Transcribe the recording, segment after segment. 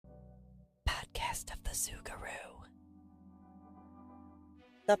last of the Zugaroux.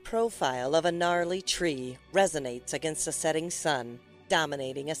 The profile of a gnarly tree resonates against a setting sun,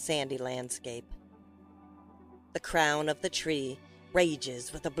 dominating a sandy landscape. The crown of the tree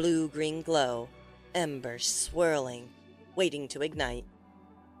rages with a blue-green glow, embers swirling, waiting to ignite.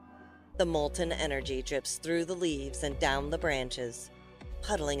 The molten energy drips through the leaves and down the branches,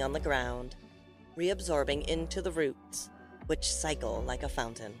 puddling on the ground, reabsorbing into the roots, which cycle like a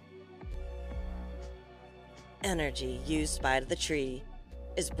fountain. Energy used by the tree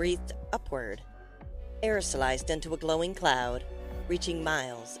is breathed upward, aerosolized into a glowing cloud, reaching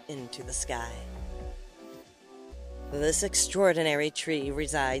miles into the sky. This extraordinary tree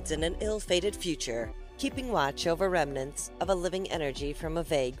resides in an ill-fated future, keeping watch over remnants of a living energy from a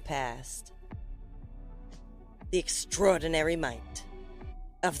vague past. The extraordinary might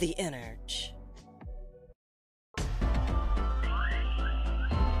of the Energy.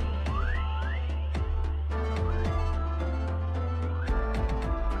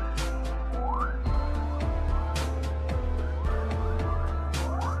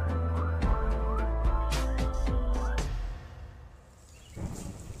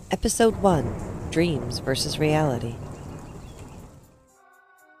 Episode 1, Dreams versus Reality.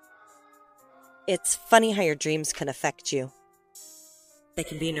 It's funny how your dreams can affect you. They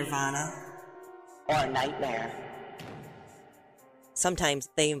can be nirvana or a nightmare. Sometimes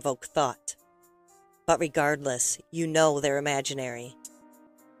they invoke thought, but regardless, you know they're imaginary.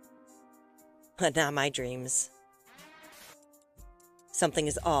 But not my dreams. Something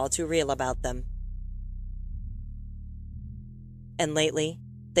is all too real about them. And lately,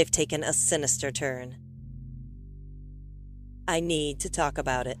 they've taken a sinister turn. I need to talk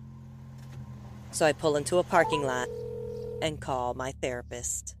about it. So I pull into a parking lot and call my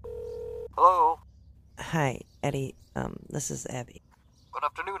therapist. Hello. Hi, Eddie. This is Abby. Good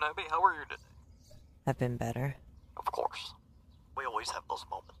afternoon, Abby. How are you today? I've been better. Of course. We always have those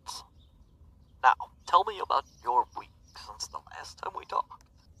moments. Now, tell me about your week since the last time we talked.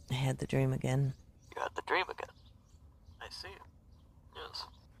 I had the dream again. You had the dream again. I see. Yes.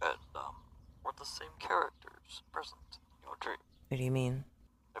 And, were the same characters present in your dream? What do you mean?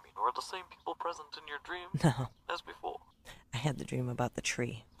 I mean, were the same people present in your dream No. as before? I had the dream about the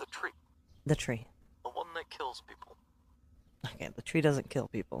tree. The tree. The tree. The one that kills people. Okay, the tree doesn't kill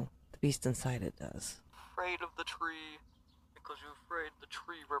people. The beast inside it does. Afraid of the tree because you're afraid the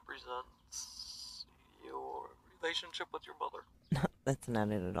tree represents your relationship with your mother. No, that's not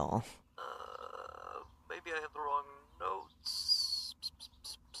it at all. Maybe I have the wrong notes.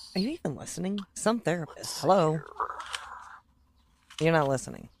 Are you even listening? Some therapist. Let's Hello? hear. You're not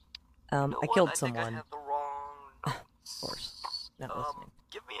listening. You know I what? killed I someone. think I have the wrong notes. Of course. Not listening.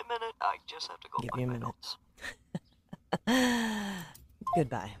 Give me a minute. I just have to go Give me find a my minute. notes.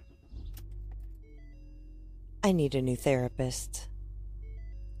 Goodbye. I need a new therapist.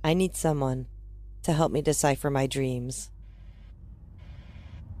 I need someone to help me decipher my dreams.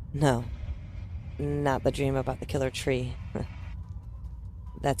 No, not the dream about the killer tree.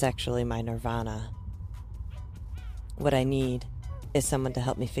 That's actually my nirvana. What I need is someone to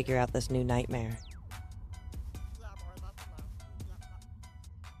help me figure out this new nightmare.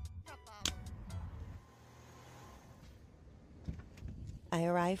 I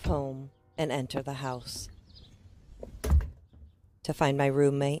arrive home and enter the house to find my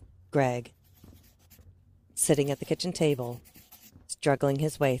roommate, Greg, sitting at the kitchen table, struggling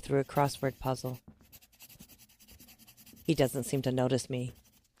his way through a crossword puzzle. He doesn't seem to notice me,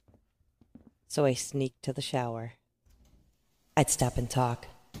 so I sneak to the shower. I'd stop and talk,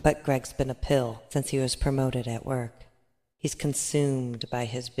 but Greg's been a pill since he was promoted at work. He's consumed by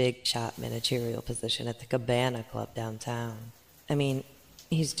his big shot managerial position at the Cabana Club downtown. I mean,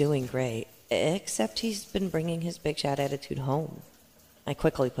 he's doing great, except he's been bringing his big shot attitude home. I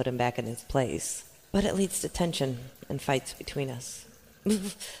quickly put him back in his place, but it leads to tension and fights between us.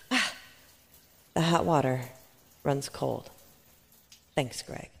 The hot water runs cold. Thanks,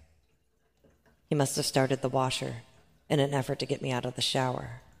 Greg. He must have started the washer in an effort to get me out of the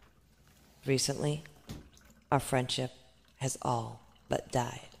shower. Recently, our friendship has all but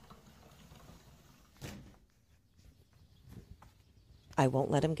died. I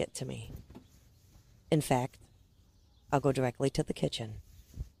won't let him get to me. In fact, I'll go directly to the kitchen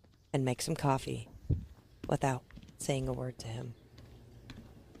and make some coffee without saying a word to him.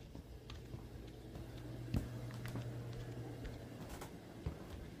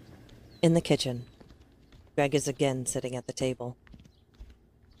 In the kitchen, Greg is again sitting at the table.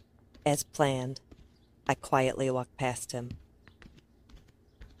 As planned, I quietly walk past him.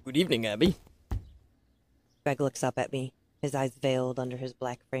 Good evening, Abby. Greg looks up at me, his eyes veiled under his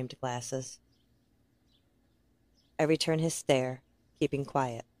black-framed glasses. I return his stare, keeping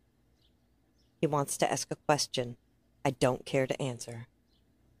quiet. He wants to ask a question I don't care to answer.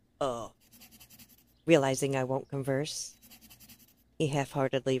 Realizing I won't converse, he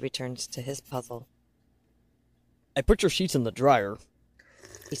half-heartedly returns to his puzzle. I put your sheets in the dryer.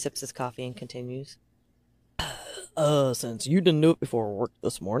 He sips his coffee and continues. Since you didn't do it before work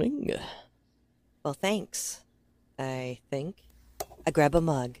this morning. Well, thanks, I think. I grab a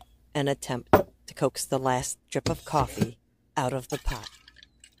mug and attempt to coax the last drip of coffee out of the pot.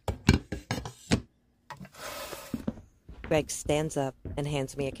 Greg stands up and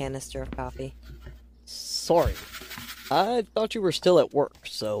hands me a canister of coffee. Sorry. I thought you were still at work,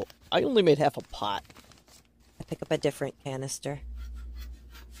 so I only made half a pot. I pick up a different canister.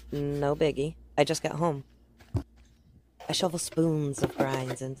 No biggie. I just got home. I shovel spoons of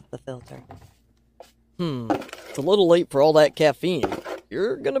grinds into the filter. It's a little late for all that caffeine.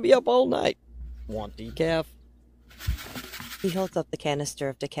 You're gonna be up all night. Want decaf? He holds up the canister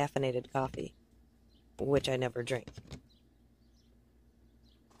of decaffeinated coffee, which I never drink.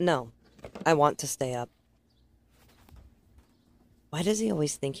 No, I want to stay up. Why does he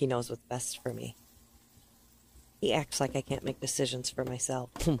always think he knows what's best for me? He acts like I can't make decisions for myself.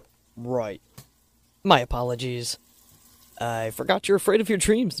 Right. My apologies. I forgot you're afraid of your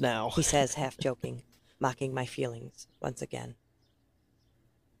dreams now. He says, half joking, mocking my feelings once again.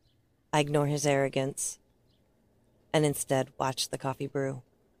 I ignore his arrogance and instead watch the coffee brew.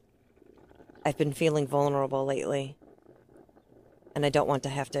 I've been feeling vulnerable lately, and I don't want to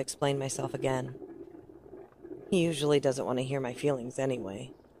have to explain myself again. He usually doesn't want to hear my feelings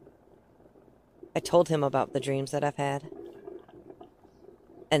anyway. I told him about the dreams that I've had,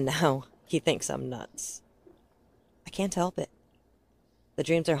 and now he thinks I'm nuts. I can't help it. The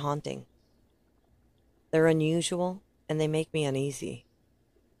dreams are haunting. They're unusual, and they make me uneasy.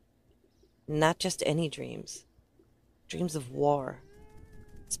 Not just any dreams. Dreams of war.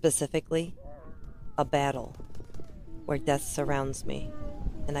 Specifically, a battle where death surrounds me,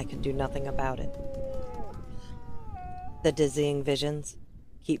 and I can do nothing about it. The dizzying visions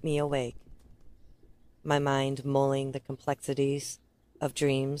keep me awake, my mind mulling the complexities of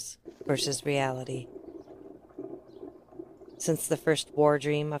dreams versus reality. Since the first war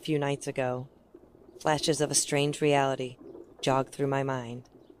dream a few nights ago, flashes of a strange reality jogged through my mind.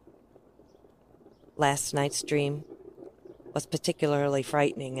 Last night's dream was particularly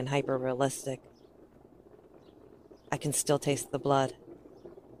frightening and hyper-realistic. I can still taste the blood.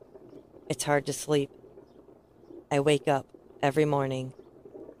 It's hard to sleep. I wake up every morning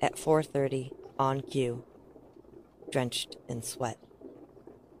at 4:30 on cue, drenched in sweat.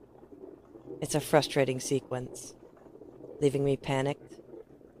 It's a frustrating sequence, leaving me panicked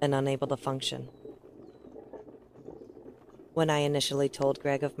and unable to function. When I initially told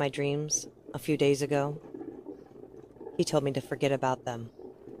Greg of my dreams a few days ago, he told me to forget about them.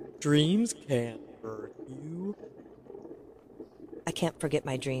 Dreams can't hurt you. I can't forget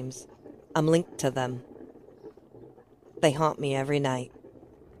my dreams. I'm linked to them. They haunt me every night,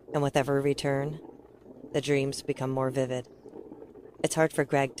 and with every return, the dreams become more vivid. It's hard for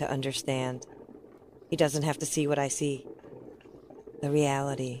Greg to understand. He doesn't have to see what I see. The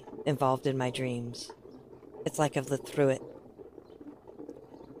reality involved in my dreams. It's like I've lived through it.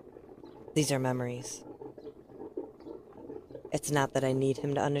 These are memories. It's not that I need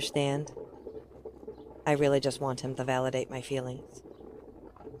him to understand. I really just want him to validate my feelings.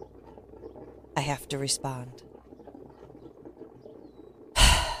 I have to respond.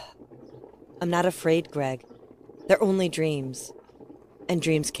 I'm not afraid, Greg. They're only dreams. And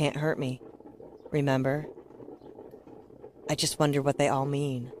dreams can't hurt me. Remember? I just wonder what they all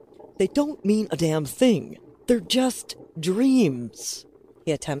mean. They don't mean a damn thing. They're just dreams.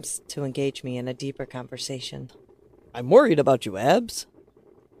 He attempts to engage me in a deeper conversation. I'm worried about you, Abs.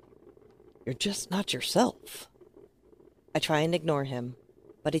 You're just not yourself. I try and ignore him,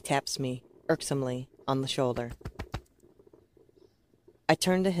 but he taps me, irksomely, on the shoulder. I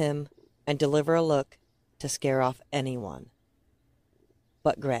turn to him and deliver a look to scare off anyone.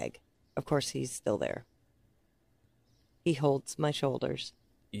 But Greg. Of course he's still there. He holds my shoulders.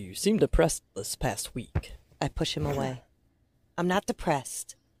 You seem depressed this past week. I push him away. I'm not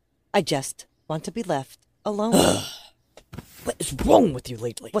depressed. I just want to be left alone. What is wrong with you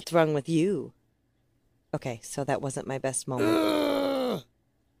lately? What's wrong with you? Okay, so that wasn't my best moment.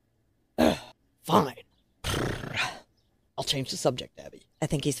 Fine. I'll change the subject, Abby. I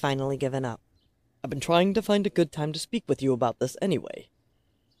think he's finally given up. I've been trying to find a good time to speak with you about this anyway.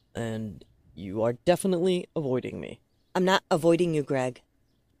 And you are definitely avoiding me. I'm not avoiding you, Greg.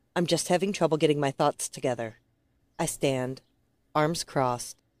 I'm just having trouble getting my thoughts together. I stand, arms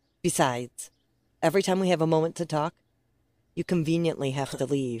crossed. Besides, every time we have a moment to talk, You conveniently have to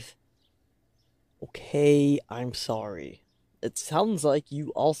leave. Okay, I'm sorry. It sounds like you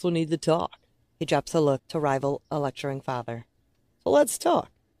also need to talk. He drops a look to rival a lecturing father. So let's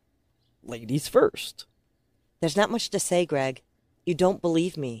talk. Ladies first. There's not much to say, Greg. You don't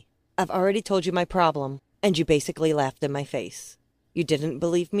believe me. I've already told you my problem, and you basically laughed in my face. You didn't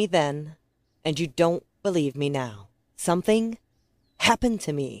believe me then, and you don't believe me now. Something happened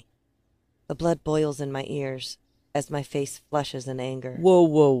to me. The blood boils in my ears as my face flushes in anger. Whoa,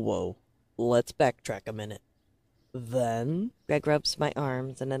 whoa, whoa. Let's backtrack a minute. Then? Greg rubs my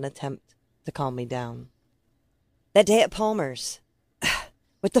arms in an attempt to calm me down. That day at Palmer's.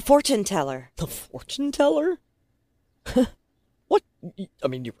 With the fortune teller. The fortune teller? What? I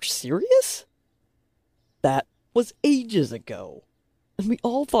mean, you were serious? That was ages ago. And we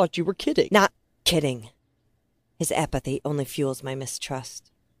all thought you were kidding. Not kidding. His apathy only fuels my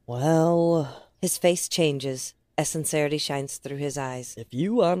mistrust. Well... His face changes as sincerity shines through his eyes. If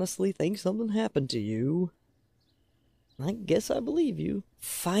you honestly think something happened to you, I guess I believe you.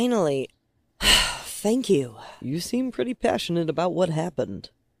 Finally. Thank you. You seem pretty passionate about what happened.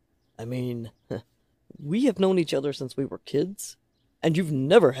 I mean, we have known each other since we were kids, and you've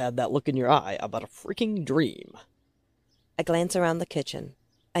never had that look in your eye about a freaking dream. I glance around the kitchen.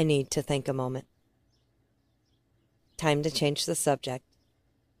 I need to think a moment. Time to change the subject.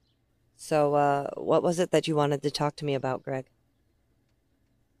 So, what was it that you wanted to talk to me about, Greg?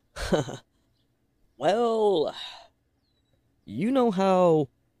 Well, you know how...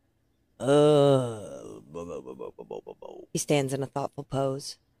 He stands in a thoughtful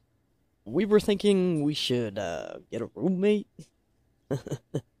pose. We were thinking we should, get a roommate.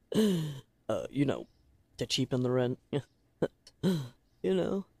 You know, to cheapen the rent. You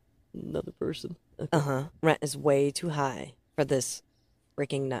know, another person. Uh-huh. Rent is way too high for this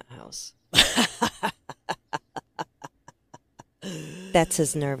freaking nut house. That's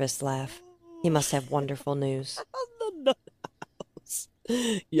his nervous laugh. He must have wonderful news. The nut house.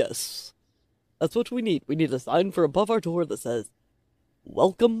 Yes. That's what we need. We need a sign for above our door that says,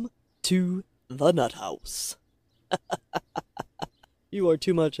 "Welcome to the nut house." You are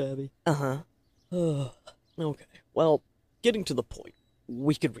too much, Abby. Uh-huh. Okay. Well, getting to the point.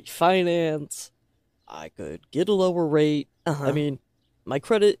 We could refinance. I could get a lower rate. Uh-huh. I mean, my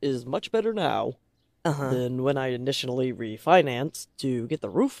credit is much better now than when I initially refinanced to get the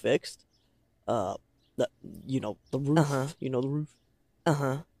roof fixed. The roof. You know the roof.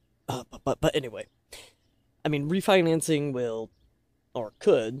 But anyway, I mean, refinancing will, or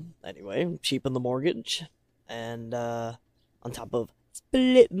could anyway, cheapen the mortgage, and on top of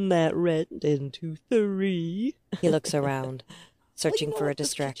splitting that rent into 3. He looks around, searching for a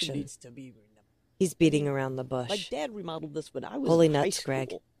distraction. He's beating around the bush. My dad remodeled this when I was Holy in high nuts, school.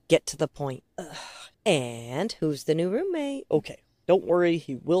 Greg. Get to the point. And who's the new roommate? Okay, don't worry,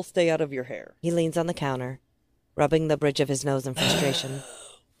 he will stay out of your hair. He leans on the counter, rubbing the bridge of his nose in frustration.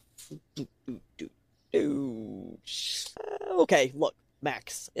 Okay, look,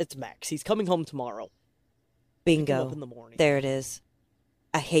 Max. It's Max. He's coming home tomorrow. Pick him up Bingo. in the morning. There it is.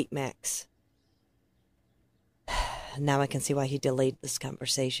 I hate Max. Now I can see why he delayed this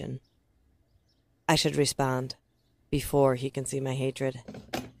conversation. I should respond before he can see my hatred.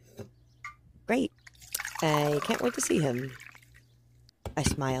 Great. I can't wait to see him. I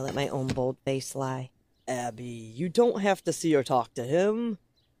smile at my own bold-faced lie. Abby, you don't have to see or talk to him.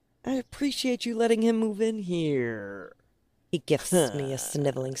 I appreciate you letting him move in here. He gifts me a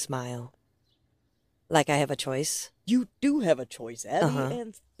sniveling smile. Like I have a choice. You do have a choice, Abby, Uh-huh.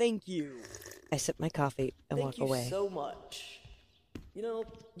 and thank you. I sip my coffee and walk away. Thank you so much. You know,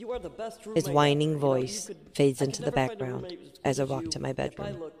 you are the best roommate His whining ever. You know, voice you could- fades I into could the never find a background roommate as good as I as walk you to my If bedroom.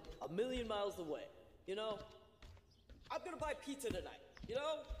 I looked a million miles away, you know? I'm gonna buy pizza tonight, you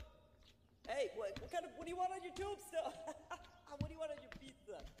know? Hey, what do you want on your tombstone? What do you want on your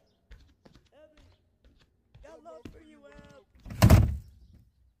pizza? Abby, got love for you, Ab.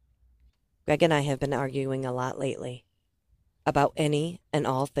 Greg and I have been arguing a lot lately. About any and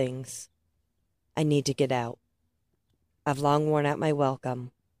all things. I need to get out. I've long worn out my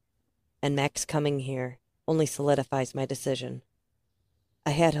welcome, and Max coming here only solidifies my decision.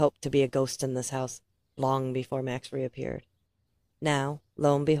 I had hoped to be a ghost in this house long before Max reappeared. Now,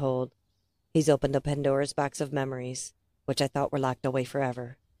 lo and behold, he's opened a Pandora's box of memories, which I thought were locked away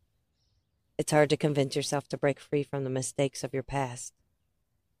forever. It's hard to convince yourself to break free from the mistakes of your past,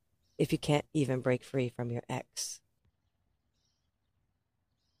 if you can't even break free from your ex.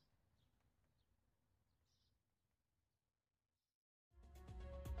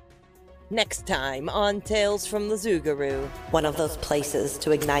 Next time on Tales from the Zugaroux. One of those places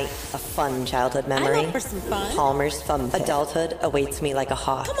to ignite a fun childhood memory. I'm up for some fun. Palmer's Fun Pit. Adulthood awaits me like a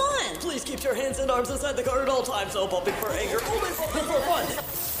hawk. Come on! Please keep your hands and arms inside the car at all times. No bumping for anger, only bumping for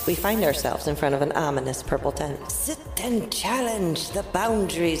fun. We find ourselves in front of an ominous purple tent. Sit and challenge the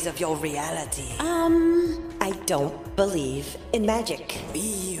boundaries of your reality. I don't believe in magic.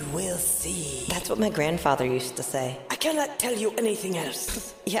 We will see. That's what my grandfather used to say. I cannot tell you anything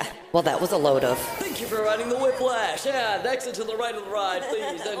else. Yeah, well, that was a load of... Thank you for riding the whiplash. Yeah, next and to the right of the ride.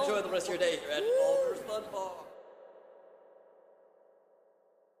 Please enjoy the rest of your day here at Palmer's Fun Park.